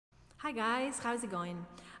Hi guys, how's it going?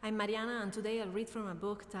 I'm Mariana and today I'll read from a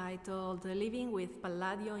book titled Living with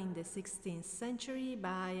Palladio in the 16th Century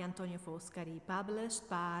by Antonio Foscari, published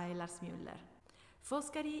by Lars Müller.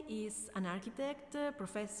 Foscari is an architect,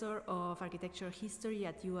 professor of architecture history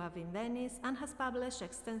at UAV in Venice, and has published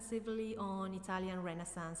extensively on Italian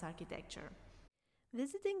Renaissance architecture.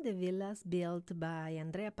 Visiting the villas built by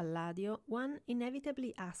Andrea Palladio, one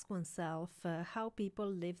inevitably asks oneself how people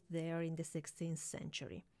lived there in the 16th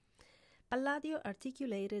century. Palladio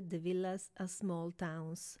articulated the villas as small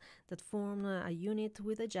towns that form a unit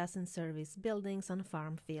with adjacent service buildings and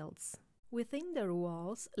farm fields. Within their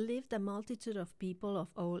walls lived a multitude of people of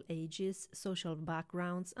all ages, social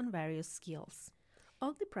backgrounds, and various skills.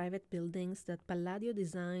 All the private buildings that Palladio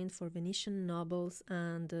designed for Venetian nobles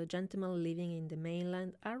and gentlemen living in the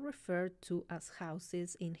mainland are referred to as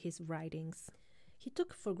houses in his writings. He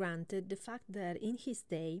took for granted the fact that in his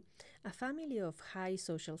day, a family of high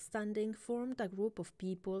social standing formed a group of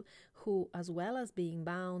people who, as well as being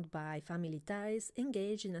bound by family ties,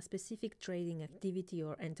 engaged in a specific trading activity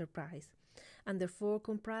or enterprise, and therefore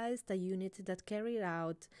comprised a unit that carried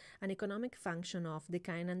out an economic function of the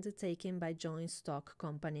kind undertaken by joint stock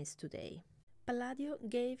companies today. Palladio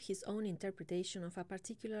gave his own interpretation of a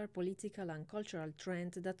particular political and cultural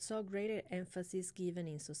trend that saw greater emphasis given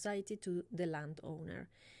in society to the landowner,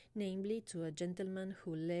 namely to a gentleman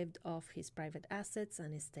who lived off his private assets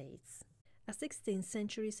and estates. A 16th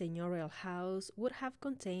century seigneurial house would have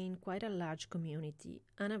contained quite a large community,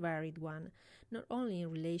 and a varied one, not only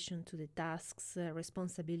in relation to the tasks,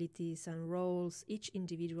 responsibilities, and roles each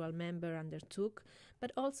individual member undertook,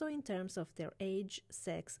 but also in terms of their age,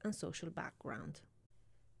 sex, and social background.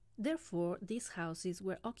 Therefore, these houses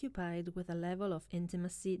were occupied with a level of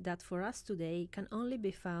intimacy that for us today can only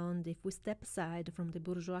be found if we step aside from the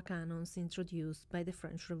bourgeois canons introduced by the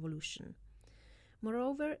French Revolution.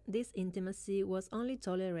 Moreover, this intimacy was only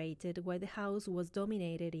tolerated while the house was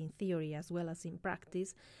dominated in theory as well as in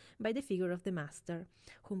practice by the figure of the master,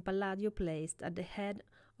 whom Palladio placed at the head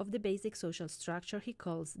of the basic social structure he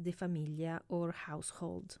calls the famiglia or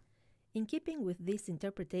household. In keeping with this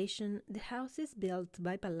interpretation, the houses built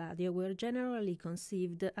by Palladio were generally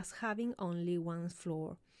conceived as having only one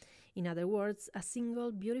floor. In other words, a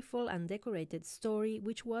single beautiful and decorated story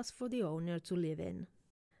which was for the owner to live in.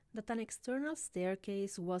 That an external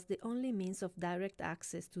staircase was the only means of direct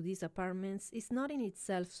access to these apartments is not in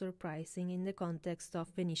itself surprising in the context of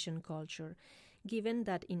Venetian culture, given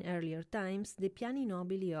that in earlier times the piani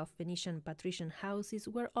nobili of Venetian patrician houses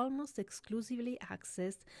were almost exclusively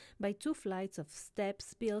accessed by two flights of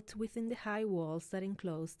steps built within the high walls that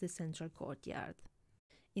enclosed the central courtyard.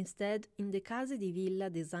 Instead, in the case di villa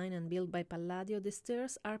designed and built by Palladio, the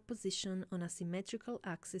stairs are positioned on a symmetrical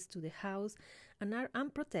axis to the house and are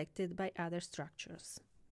unprotected by other structures.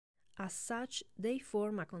 As such, they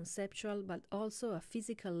form a conceptual but also a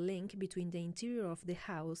physical link between the interior of the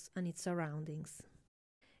house and its surroundings.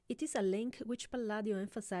 It is a link which Palladio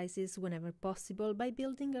emphasizes whenever possible by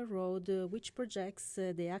building a road which projects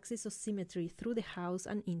the axis of symmetry through the house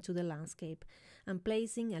and into the landscape, and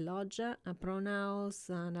placing a loggia, a pronaos,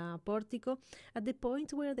 and a portico at the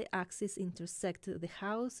point where the axes intersect the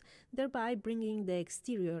house, thereby bringing the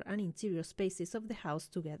exterior and interior spaces of the house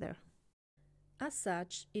together. As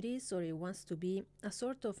such, it is, or it wants to be, a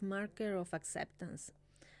sort of marker of acceptance,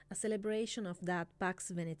 a celebration of that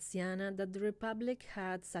Pax Veneziana that the Republic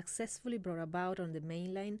had successfully brought about on the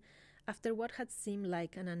mainland after what had seemed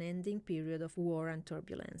like an unending period of war and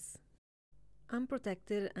turbulence.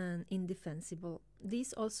 Unprotected and indefensible,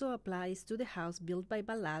 this also applies to the house built by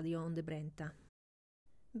Palladio on the Brenta.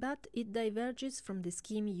 But it diverges from the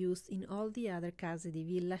scheme used in all the other case di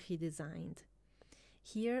villa he designed.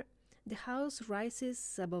 Here, the house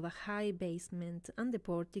rises above a high basement, and the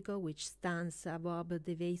portico, which stands above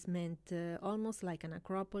the basement almost like an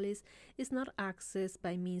acropolis, is not accessed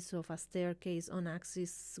by means of a staircase on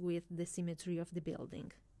axis with the symmetry of the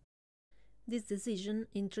building. This decision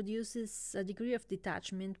introduces a degree of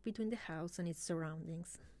detachment between the house and its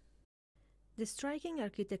surroundings. The striking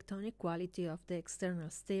architectonic quality of the external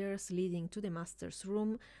stairs leading to the master's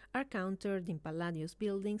room are countered in Palladio's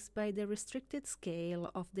buildings by the restricted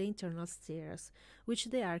scale of the internal stairs, which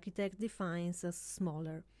the architect defines as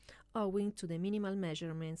smaller, owing to the minimal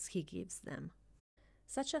measurements he gives them.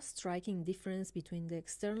 Such a striking difference between the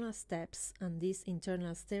external steps and these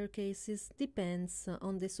internal staircases depends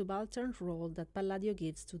on the subaltern role that Palladio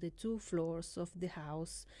gives to the two floors of the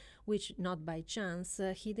house, which, not by chance,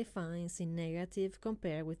 he defines in negative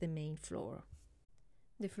compared with the main floor.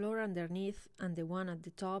 The floor underneath and the one at the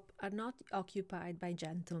top are not occupied by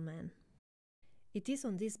gentlemen. It is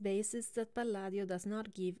on this basis that Palladio does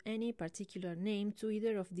not give any particular name to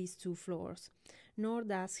either of these two floors, nor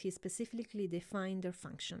does he specifically define their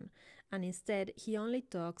function, and instead he only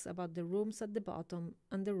talks about the rooms at the bottom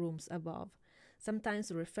and the rooms above,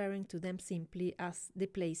 sometimes referring to them simply as the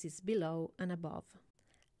places below and above.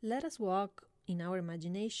 Let us walk in our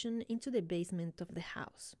imagination into the basement of the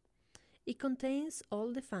house. It contains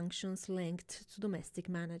all the functions linked to domestic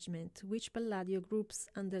management, which Palladio groups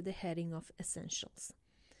under the heading of essentials.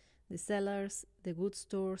 The cellars, the goods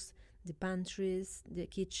stores, the pantries, the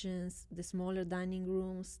kitchens, the smaller dining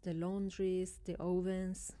rooms, the laundries, the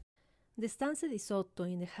ovens. The stanze di sotto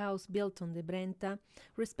in the house built on the Brenta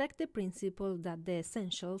respect the principle that the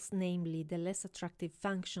essentials, namely the less attractive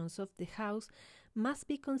functions of the house, must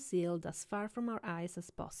be concealed as far from our eyes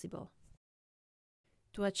as possible.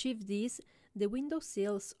 To achieve this, the window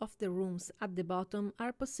sills of the rooms at the bottom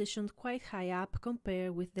are positioned quite high up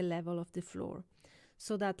compared with the level of the floor,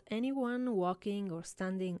 so that anyone walking or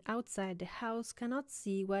standing outside the house cannot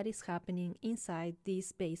see what is happening inside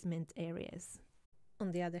these basement areas.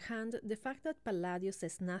 On the other hand, the fact that Palladio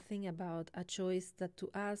says nothing about a choice that to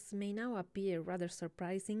us may now appear rather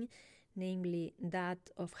surprising, namely that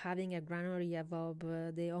of having a granary above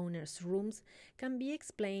the owner's rooms, can be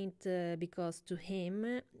explained because to him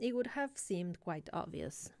it would have seemed quite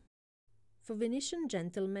obvious. For Venetian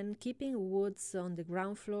gentlemen, keeping woods on the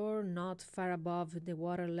ground floor not far above the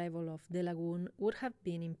water level of the lagoon would have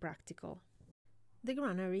been impractical. The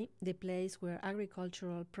granary, the place where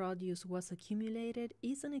agricultural produce was accumulated,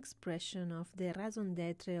 is an expression of the raison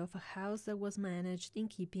d'être of a house that was managed in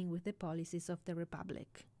keeping with the policies of the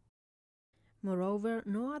Republic. Moreover,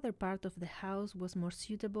 no other part of the house was more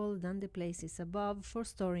suitable than the places above for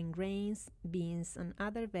storing grains, beans, and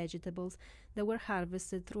other vegetables that were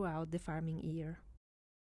harvested throughout the farming year.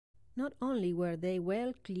 Not only were they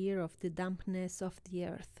well clear of the dampness of the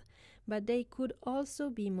earth, but they could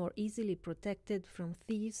also be more easily protected from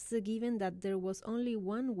thieves, given that there was only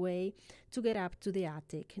one way to get up to the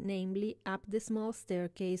attic, namely up the small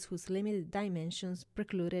staircase whose limited dimensions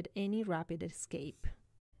precluded any rapid escape.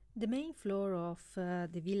 The main floor of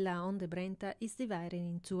the villa on the Brenta is divided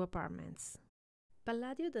in two apartments.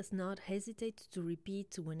 Palladio does not hesitate to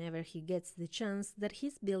repeat whenever he gets the chance that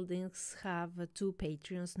his buildings have two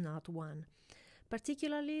patrons, not one,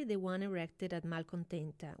 particularly the one erected at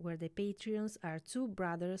Malcontenta, where the patrons are two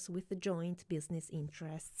brothers with joint business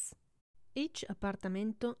interests. Each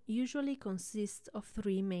appartamento usually consists of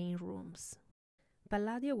 3 main rooms.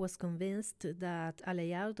 Palladio was convinced that a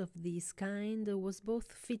layout of this kind was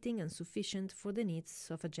both fitting and sufficient for the needs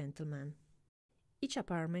of a gentleman. Each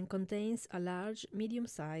apartment contains a large,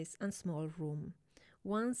 medium-sized and small room,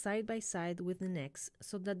 one side by side with the next,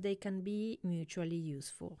 so that they can be mutually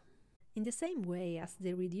useful. In the same way as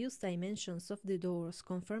the reduced dimensions of the doors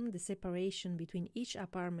confirm the separation between each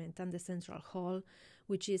apartment and the central hall,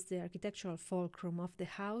 which is the architectural fulcrum of the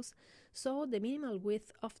house, so the minimal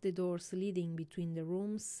width of the doors leading between the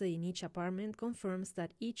rooms in each apartment confirms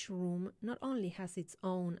that each room not only has its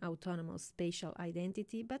own autonomous spatial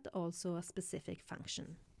identity, but also a specific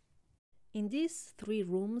function. In these 3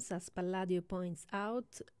 rooms, as Palladio points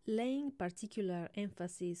out, laying particular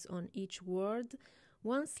emphasis on each word,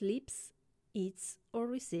 one sleeps, eats, or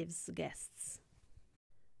receives guests.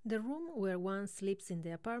 The room where one sleeps in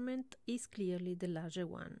the apartment is clearly the larger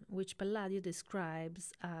one, which Palladio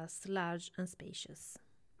describes as large and spacious.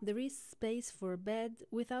 There is space for a bed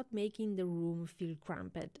without making the room feel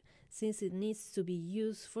cramped, since it needs to be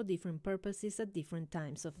used for different purposes at different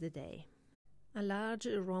times of the day. A large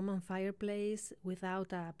Roman fireplace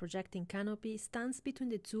without a projecting canopy stands between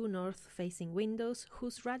the 2 north-facing windows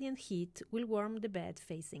whose radiant heat will warm the bed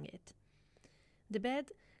facing it. The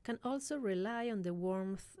bed can also rely on the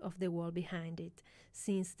warmth of the wall behind it,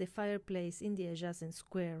 since the fireplace in the adjacent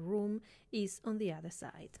square room is on the other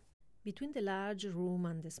side. Between the large room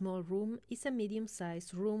and the small room is a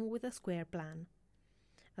medium-sized room with a square plan.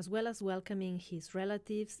 As well as welcoming his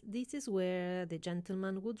relatives, this is where the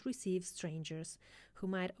gentleman would receive strangers, who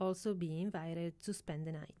might also be invited to spend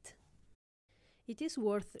the night. It is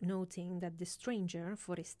worth noting that the stranger,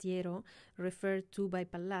 forestiero, referred to by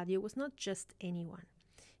Palladio was not just anyone.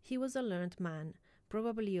 He was a learned man,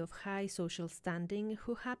 probably of high social standing,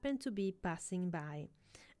 who happened to be passing by,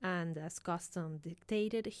 and as custom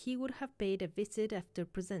dictated, he would have paid a visit after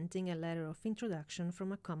presenting a letter of introduction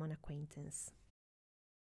from a common acquaintance.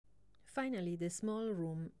 Finally, the small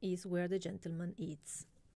room is where the gentleman eats.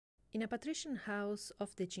 In a patrician house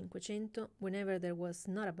of the Cinquecento, whenever there was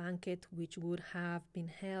not a banquet which would have been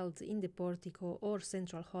held in the portico or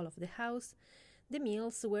central hall of the house, the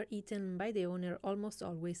meals were eaten by the owner almost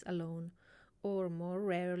always alone, or more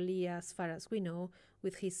rarely, as far as we know,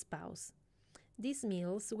 with his spouse. These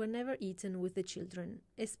meals were never eaten with the children,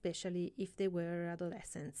 especially if they were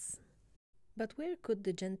adolescents. But where could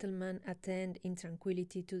the gentleman attend in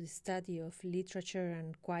tranquility to the study of literature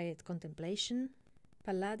and quiet contemplation?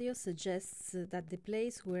 Palladio suggests that the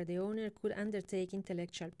place where the owner could undertake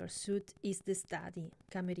intellectual pursuit is the study,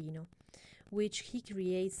 camerino, which he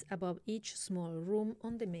creates above each small room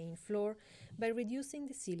on the main floor by reducing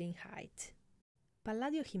the ceiling height.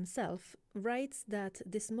 Palladio himself writes that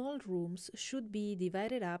the small rooms should be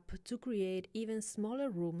divided up to create even smaller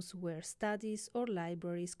rooms where studies or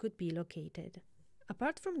libraries could be located.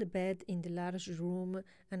 Apart from the bed in the large room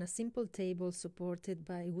and a simple table supported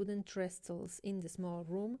by wooden trestles in the small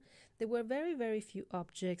room, there were very few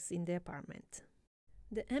objects in the apartment.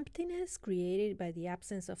 The emptiness created by the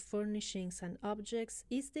absence of furnishings and objects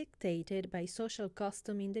is dictated by social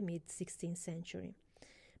custom in the mid-16th century.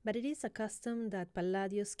 But it is a custom that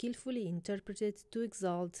Palladio skillfully interpreted to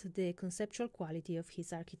exalt the conceptual quality of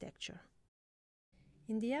his architecture.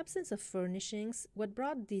 In the absence of furnishings, what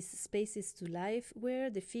brought these spaces to life were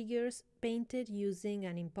the figures painted using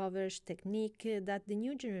an impoverished technique that the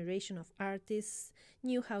new generation of artists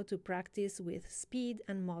knew how to practice with speed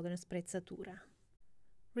and modern sprezzatura.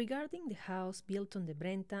 Regarding the house built on the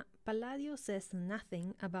Brenta, Palladio says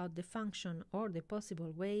nothing about the function or the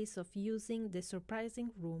possible ways of using the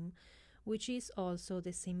surprising room, which is also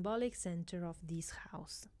the symbolic center of this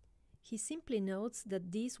house. He simply notes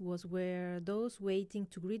that this was where those waiting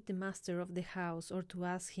to greet the master of the house or to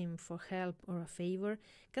ask him for help or a favor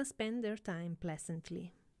can spend their time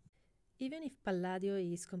pleasantly. Even if Palladio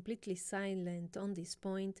is completely silent on this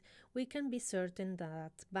point, we can be certain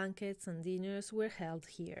that banquets and dinners were held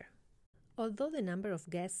here. Although the number of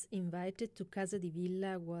guests invited to Casa di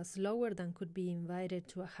Villa was lower than could be invited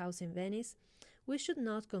to a house in Venice, we should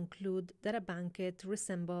not conclude that a banquet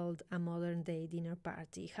resembled a modern-day dinner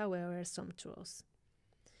party, however sumptuous.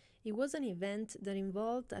 It was an event that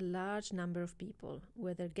involved a large number of people,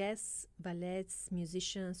 whether guests, valets,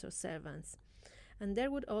 musicians, or servants, and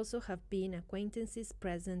there would also have been acquaintances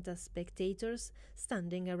present as spectators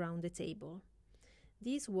standing around the table.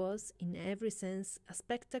 This was, in every sense, a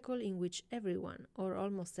spectacle in which everyone, or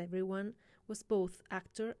almost everyone, was both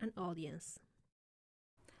actor and audience.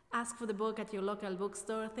 Ask for the book at your local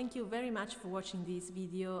bookstore. Thank you very much for watching this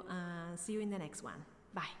video and see you in the next one.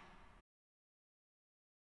 Bye!